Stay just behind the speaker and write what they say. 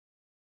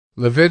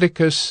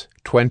Leviticus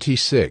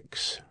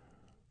 26.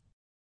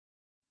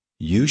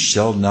 You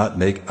shall not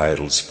make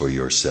idols for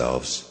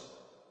yourselves,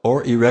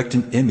 or erect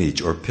an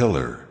image or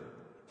pillar,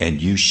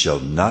 and you shall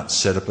not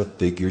set up a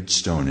figured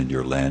stone in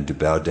your land to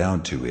bow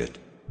down to it,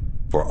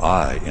 for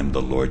I am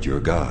the Lord your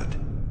God.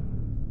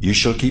 You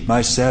shall keep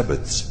my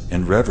Sabbaths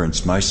and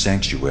reverence my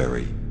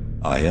sanctuary.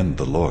 I am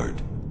the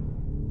Lord.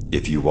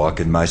 If you walk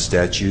in my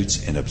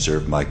statutes and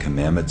observe my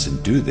commandments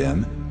and do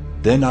them,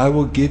 then I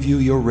will give you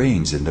your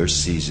rains in their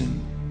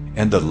season,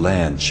 and the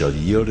land shall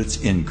yield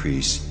its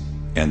increase,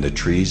 and the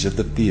trees of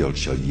the field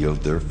shall yield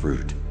their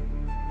fruit.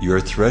 Your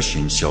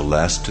threshing shall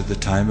last to the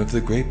time of the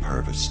grape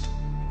harvest,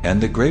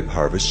 and the grape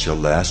harvest shall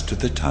last to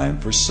the time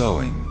for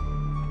sowing.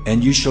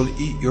 And you shall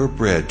eat your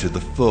bread to the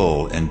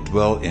full and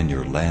dwell in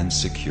your land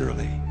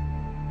securely.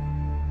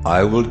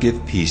 I will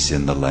give peace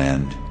in the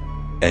land,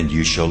 and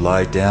you shall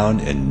lie down,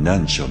 and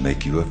none shall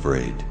make you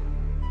afraid.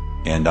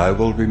 And I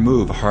will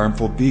remove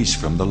harmful beasts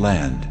from the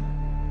land,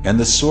 and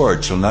the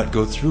sword shall not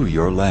go through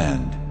your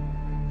land.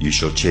 You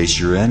shall chase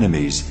your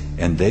enemies,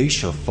 and they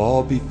shall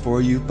fall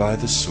before you by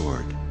the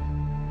sword.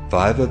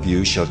 5 of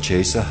you shall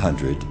chase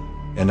 100,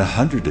 and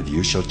 100 of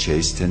you shall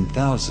chase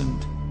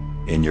 10,000,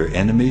 and your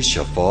enemies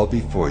shall fall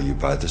before you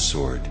by the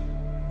sword.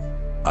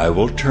 I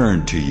will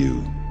turn to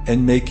you,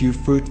 and make you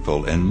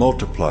fruitful, and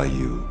multiply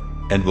you,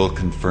 and will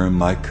confirm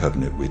my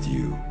covenant with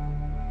you.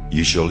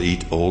 You shall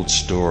eat old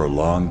store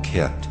long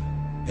kept,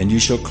 and you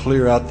shall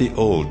clear out the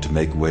old to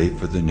make way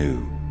for the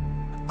new.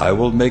 I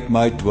will make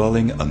my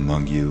dwelling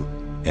among you,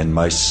 and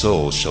my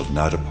soul shall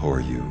not abhor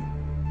you.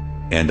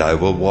 And I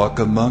will walk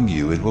among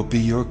you, and will be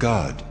your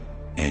God,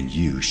 and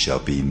you shall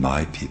be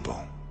my people.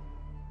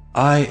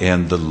 I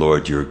am the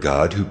Lord your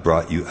God, who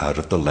brought you out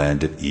of the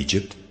land of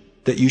Egypt,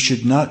 that you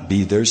should not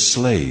be their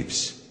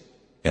slaves.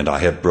 And I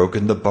have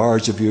broken the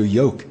bars of your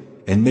yoke,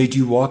 and made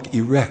you walk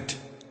erect.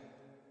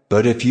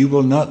 But if you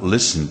will not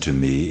listen to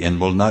me,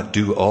 and will not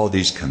do all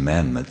these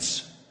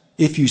commandments,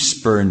 if you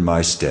spurn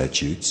my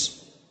statutes,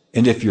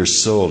 and if your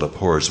soul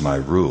abhors my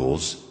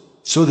rules,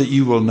 so that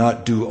you will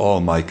not do all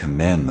my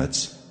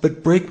commandments,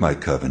 but break my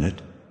covenant,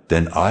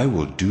 then I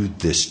will do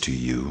this to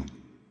you.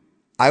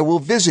 I will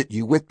visit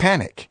you with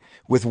panic,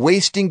 with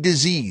wasting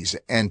disease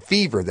and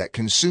fever that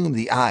consume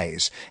the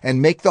eyes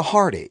and make the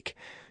heart ache.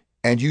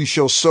 And you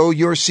shall sow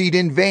your seed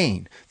in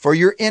vain, for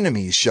your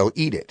enemies shall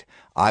eat it.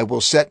 I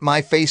will set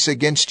my face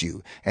against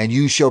you, and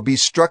you shall be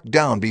struck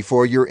down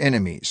before your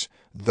enemies.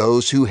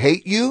 Those who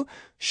hate you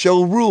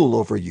shall rule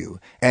over you,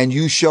 and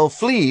you shall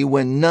flee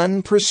when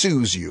none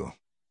pursues you.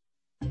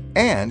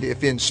 And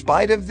if in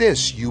spite of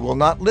this you will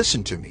not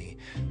listen to me,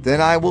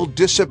 then I will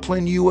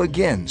discipline you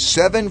again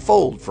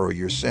 7-fold for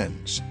your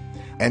sins.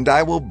 And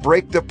I will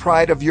break the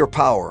pride of your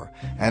power,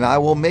 and I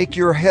will make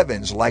your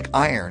heavens like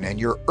iron and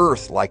your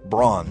earth like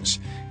bronze.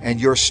 And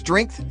your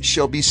strength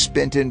shall be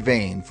spent in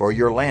vain, for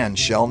your land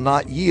shall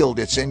not yield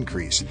its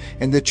increase,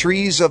 and the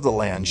trees of the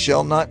land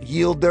shall not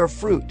yield their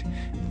fruit.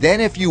 Then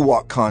if you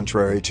walk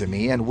contrary to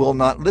me and will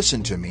not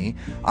listen to me,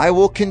 I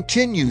will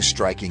continue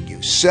striking you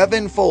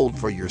 7-fold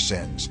for your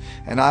sins,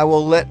 and I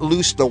will let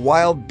loose the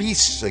wild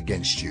beasts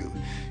against you,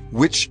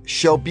 which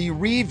shall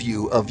bereave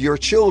you of your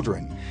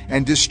children,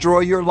 and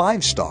destroy your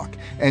livestock,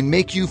 and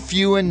make you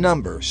few in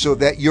number, so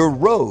that your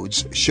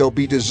roads shall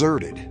be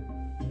deserted.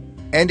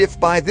 And if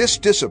by this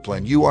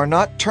discipline you are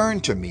not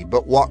turned to me,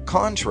 but walk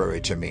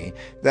contrary to me,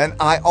 then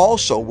I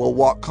also will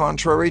walk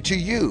contrary to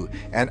you,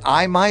 and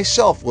I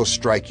myself will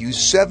strike you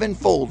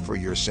 7-fold for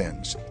your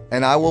sins.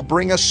 And I will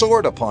bring a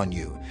sword upon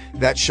you,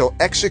 that shall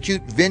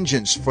execute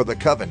vengeance for the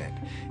covenant.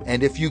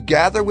 And if you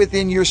gather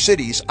within your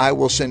cities, I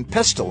will send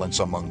pestilence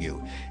among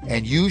you,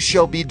 and you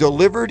shall be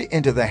delivered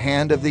into the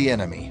hand of the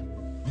enemy.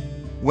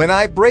 When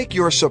I break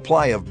your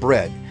supply of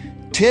bread,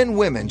 10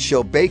 women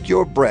shall bake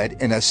your bread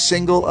in a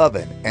single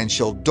oven, and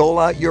shall dole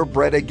out your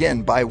bread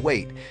again by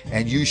weight,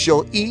 and you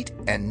shall eat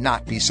and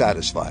not be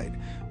satisfied.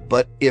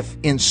 But if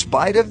in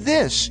spite of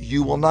this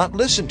you will not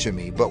listen to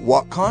me, but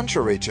walk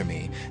contrary to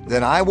me,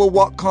 then I will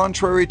walk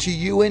contrary to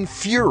you in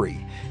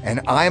fury, and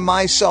I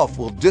myself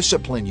will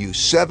discipline you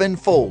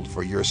 7-fold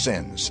for your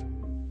sins.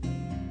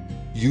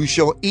 You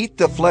shall eat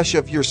the flesh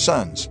of your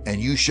sons,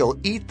 and you shall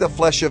eat the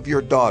flesh of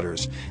your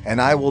daughters,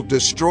 and I will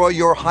destroy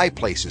your high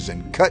places,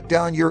 and cut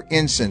down your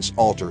incense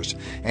altars,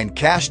 and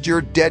cast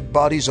your dead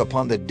bodies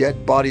upon the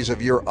dead bodies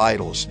of your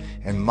idols.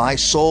 And my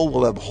soul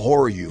will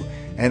abhor you,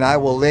 and I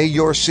will lay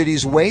your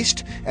cities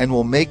waste, and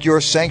will make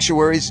your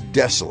sanctuaries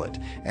desolate,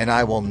 and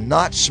I will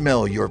not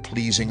smell your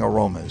pleasing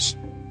aromas.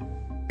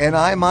 And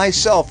I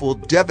myself will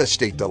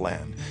devastate the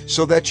land,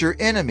 so that your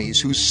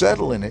enemies who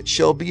settle in it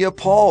shall be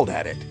appalled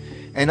at it.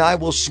 And I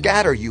will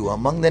scatter you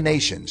among the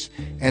nations,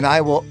 and I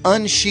will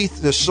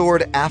unsheath the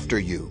sword after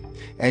you.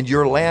 And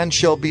your land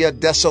shall be a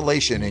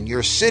desolation, and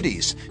your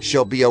cities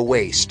shall be a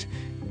waste.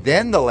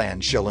 Then the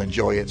land shall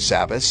enjoy its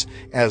Sabbaths,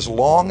 as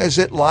long as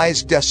it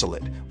lies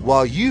desolate,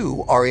 while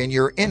you are in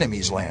your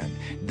enemy's land.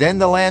 Then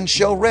the land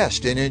shall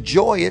rest and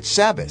enjoy its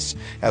Sabbaths.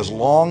 As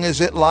long as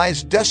it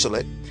lies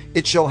desolate,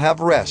 it shall have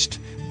rest.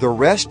 the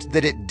rest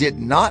that it did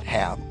not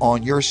have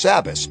on your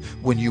Sabbaths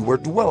when you were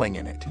dwelling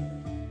in it.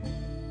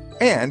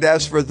 And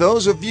as for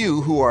those of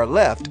you who are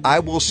left, I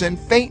will send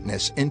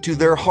faintness into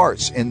their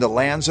hearts in the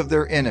lands of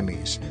their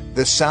enemies.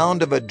 The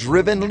sound of a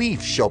driven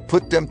leaf shall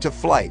put them to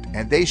flight,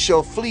 and they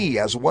shall flee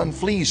as one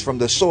flees from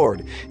the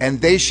sword, and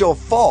they shall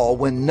fall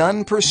when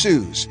none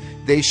pursues.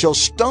 They shall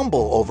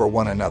stumble over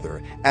one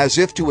another, as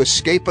if to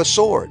escape a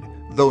sword,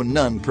 though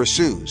none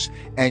pursues.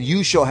 And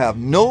you shall have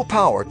no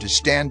power to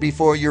stand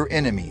before your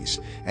enemies,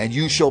 and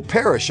you shall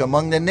perish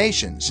among the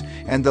nations,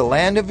 and the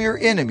land of your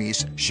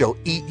enemies shall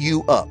eat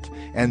you up.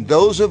 And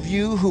those of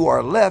you who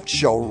are left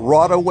shall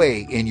rot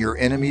away in your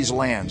enemies'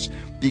 lands,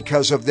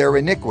 because of their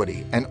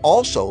iniquity, and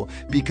also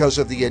because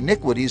of the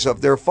iniquities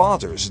of their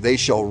fathers. They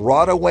shall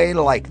rot away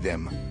like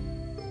them.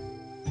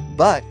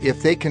 But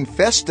if they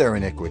confess their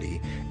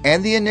iniquity,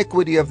 and the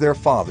iniquity of their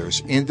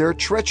fathers in their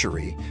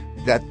treachery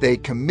that they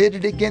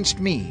committed against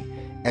me,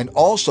 and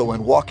also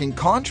in walking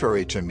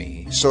contrary to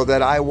me, so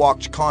that I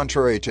walked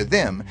contrary to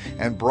them,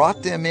 and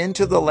brought them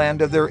into the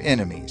land of their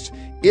enemies,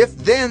 if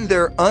then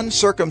their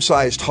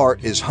uncircumcised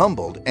heart is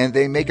humbled, and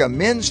they make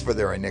amends for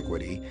their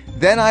iniquity,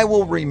 then I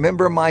will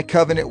remember my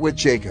covenant with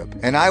Jacob,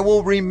 and I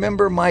will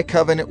remember my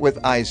covenant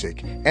with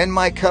Isaac, and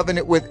my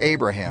covenant with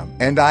Abraham,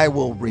 and I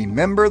will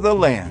remember the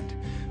land.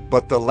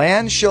 But the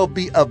land shall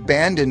be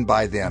abandoned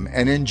by them,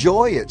 and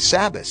enjoy its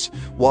Sabbaths,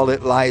 while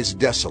it lies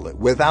desolate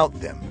without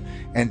them.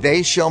 And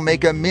they shall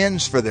make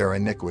amends for their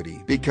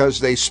iniquity,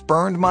 because they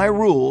spurned my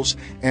rules,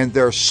 and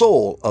their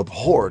soul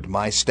abhorred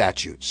my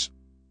statutes.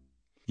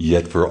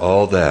 Yet for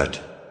all that,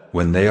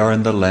 when they are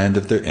in the land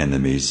of their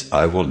enemies,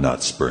 I will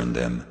not spurn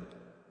them,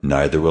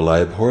 neither will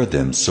I abhor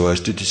them so as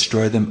to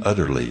destroy them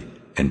utterly,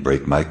 and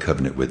break my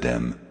covenant with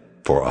them,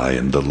 for I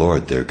am the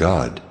Lord their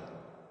God.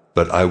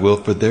 But I will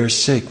for their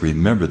sake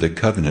remember the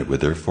covenant with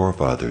their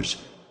forefathers,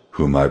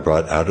 whom I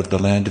brought out of the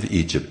land of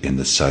Egypt in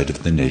the sight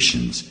of the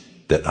nations,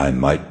 that I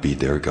might be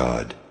their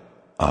God.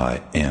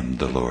 I am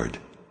the Lord.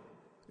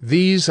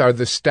 These are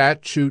the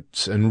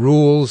statutes and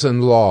rules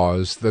and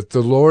laws that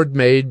the Lord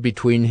made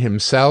between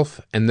himself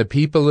and the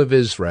people of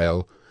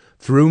Israel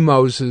through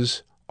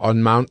Moses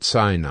on Mount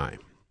Sinai.